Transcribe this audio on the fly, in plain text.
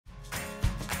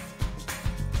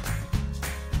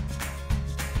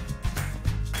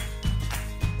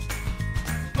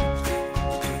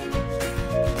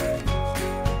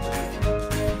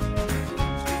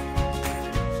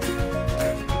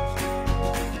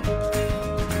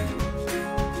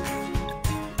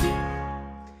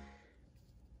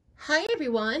Hi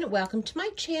everyone, welcome to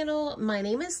my channel. My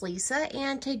name is Lisa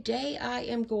and today I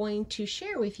am going to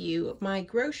share with you my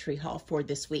grocery haul for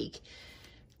this week.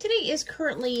 Today is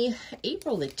currently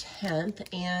April the 10th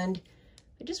and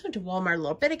I just went to Walmart a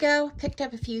little bit ago, picked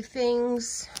up a few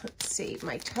things. Let's see,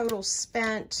 my total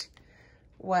spent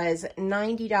was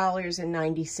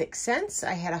 $90.96.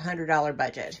 I had a $100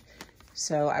 budget,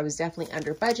 so I was definitely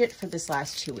under budget for this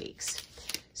last 2 weeks.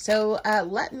 So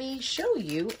let me show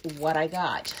you what I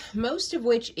got, most of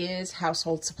which is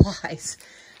household supplies.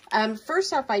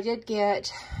 First off, I did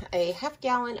get a half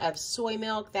gallon of soy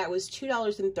milk. That was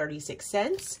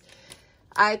 $2.36.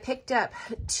 I picked up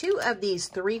 2 of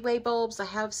these 3-way bulbs. I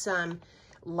have some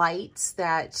lights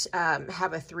that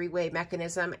have a 3-way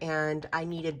mechanism, and I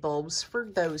needed bulbs for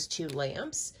those 2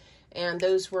 lamps. And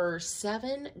those were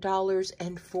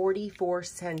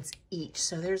 $7.44 each.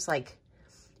 So there's like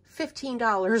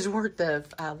 $15 worth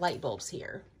of light bulbs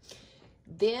here.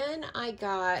 Then I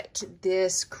got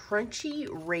this Crunchy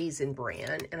Raisin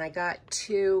Bran, and I got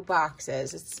 2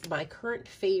 boxes. It's my current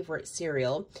favorite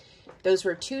cereal. Those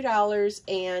were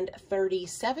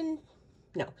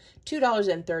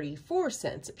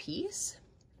 $2.34 a piece.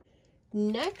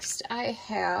 Next, I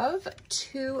have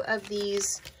 2 of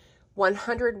these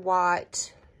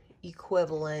 100-watt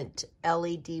equivalent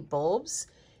LED bulbs,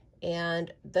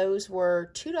 and those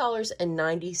were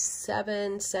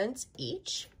 $2.97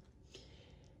 each.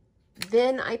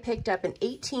 Then I picked up an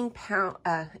 18 count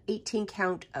of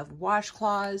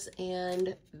washcloths,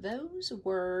 and those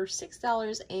were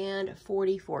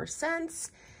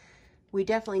 $6.44. We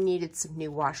definitely needed some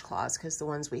new washcloths because the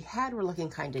ones we had were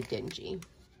looking kind of dingy.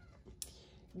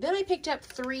 Then I picked up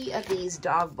 3 of these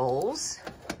dog bowls.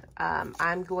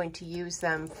 I'm going to use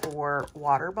them for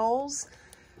water bowls.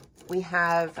 We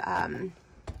have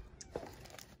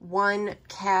 1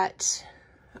 cat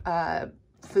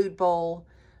food bowl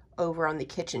over on the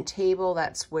kitchen table.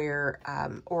 That's where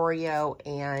Oreo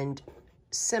and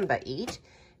Simba eat.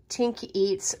 Tink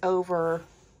eats over,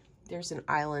 there's an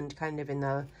island kind of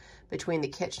between the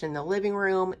kitchen and the living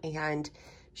room, and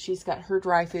she's got her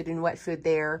dry food and wet food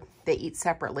there. They eat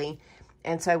separately.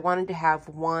 And so I wanted to have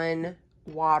 1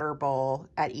 water bowl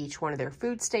at each one of their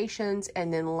food stations,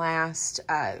 and then last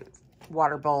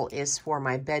water bowl is for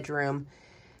my bedroom.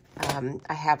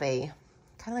 I have a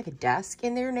kind of like a desk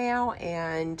in there now,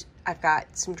 and I've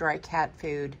got some dry cat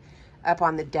food up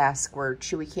on the desk where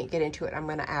Chewy can't get into it. I'm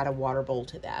going to add a water bowl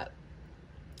to that.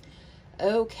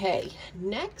 Okay,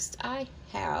 next I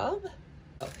have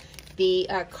the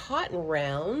cotton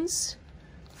rounds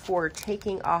for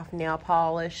taking off nail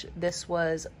polish. This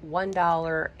was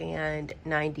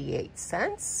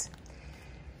 $1.98.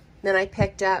 Then I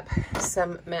picked up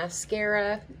some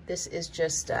mascara. This is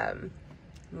just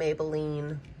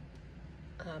Maybelline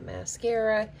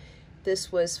mascara.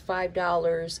 This was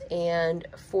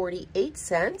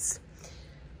 $5.48.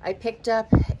 I picked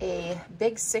up a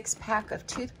big 6-pack of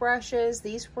toothbrushes.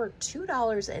 These were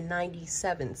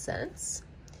 $2.97.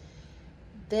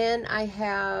 Then I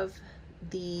have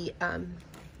the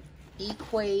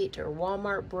Equate or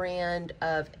Walmart brand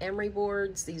of emery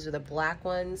boards. These are the black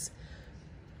ones.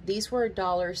 These were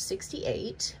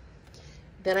 $1.68.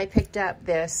 Then I picked up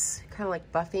this kind of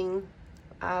like buffing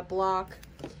block,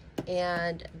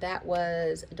 and that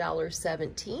was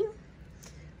 $1.17.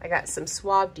 I got some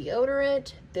Suave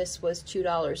deodorant. This was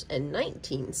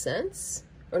 $2.19.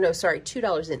 Or no, sorry,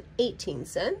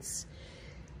 $2.18.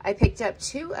 I picked up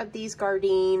 2 of these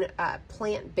Gardein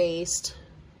plant-based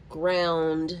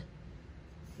ground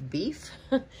beef.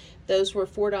 Those were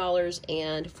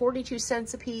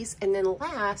 $4.42 a piece. And then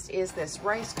last is this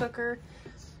rice cooker.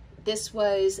 This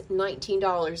was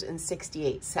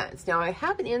 $19.68. Now I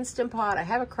have an Instant Pot, I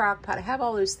have a crock pot, I have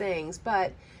all those things,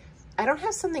 but I don't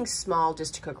have something small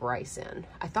just to cook rice in.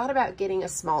 I thought about getting a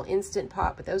small Instant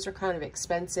Pot, but those are kind of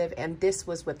expensive, and this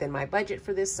was within my budget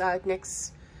for this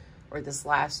this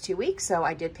last 2 weeks, so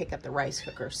I did pick up the rice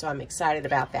cooker, so I'm excited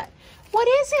about that. What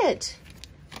is it?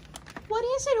 What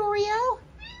is it, Oreo?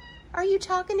 Are you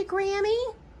talking to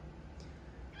Grammy?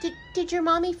 Did your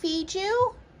mommy feed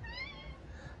you?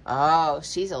 Oh,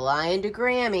 she's lying to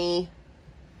Grammy.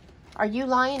 Are you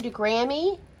lying to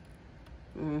Grammy?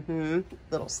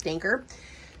 Little stinker.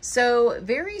 So,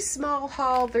 very small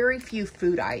haul, very few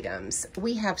food items.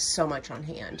 We have so much on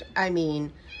hand. I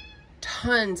mean,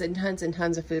 tons and tons and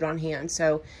tons of food on hand.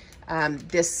 So,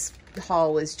 this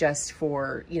haul was just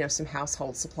for, some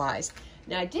household supplies.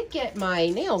 Now, I did get my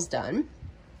nails done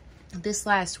this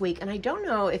last week, and I don't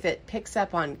know if it picks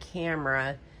up on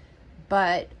camera,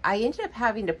 but I ended up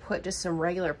having to put just some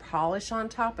regular polish on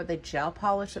top of the gel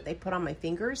polish that they put on my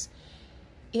fingers.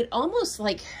 it almost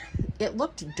like, it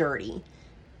looked dirty.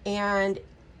 And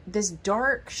this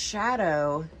dark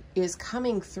shadow is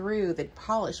coming through the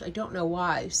polish. I don't know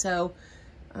why. So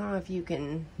I don't know if you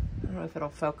can, I don't know if it'll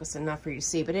focus enough for you to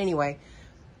see, but anyway,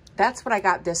 that's what I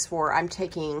got this for. I'm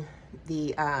taking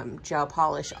the gel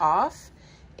polish off,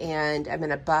 and I'm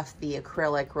gonna buff the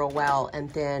acrylic real well and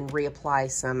then reapply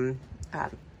some, I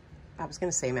was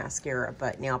gonna say mascara,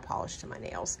 but nail polish to my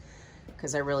nails,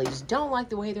 because I really just don't like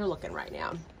the way they're looking right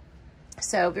now.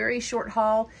 So very short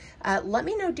haul. Let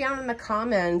me know down in the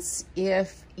comments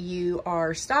if you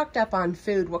are stocked up on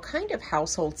food. What kind of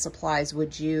household supplies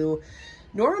would you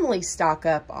normally stock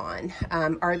up on?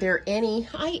 Are there any?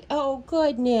 Oh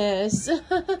goodness.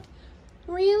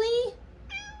 Really?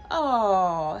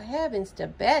 Oh, heavens to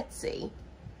Betsy.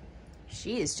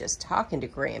 She is just talking to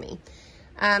Grammy.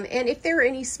 And if there are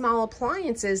any small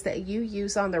appliances that you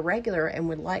use on the regular and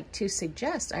would like to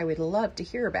suggest, I would love to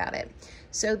hear about it.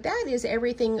 So that is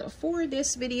everything for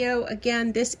this video.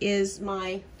 Again, this is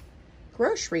my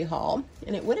grocery haul,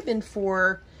 and it would have been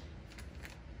for,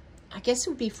 I guess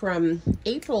it would be from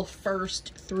April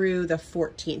 1st through the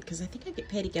 14th, because I think I get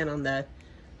paid again on the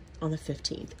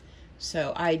 15th.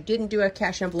 So I didn't do a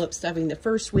cash envelope stuffing the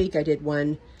first week. I did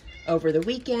one over the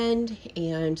weekend,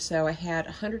 and so I had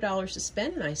 $100 to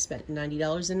spend, and I spent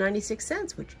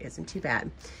 $90.96, which isn't too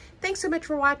bad. Thanks so much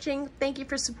for watching. Thank you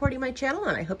for supporting my channel,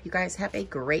 and I hope you guys have a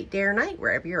great day or night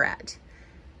wherever you're at.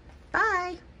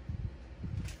 Bye.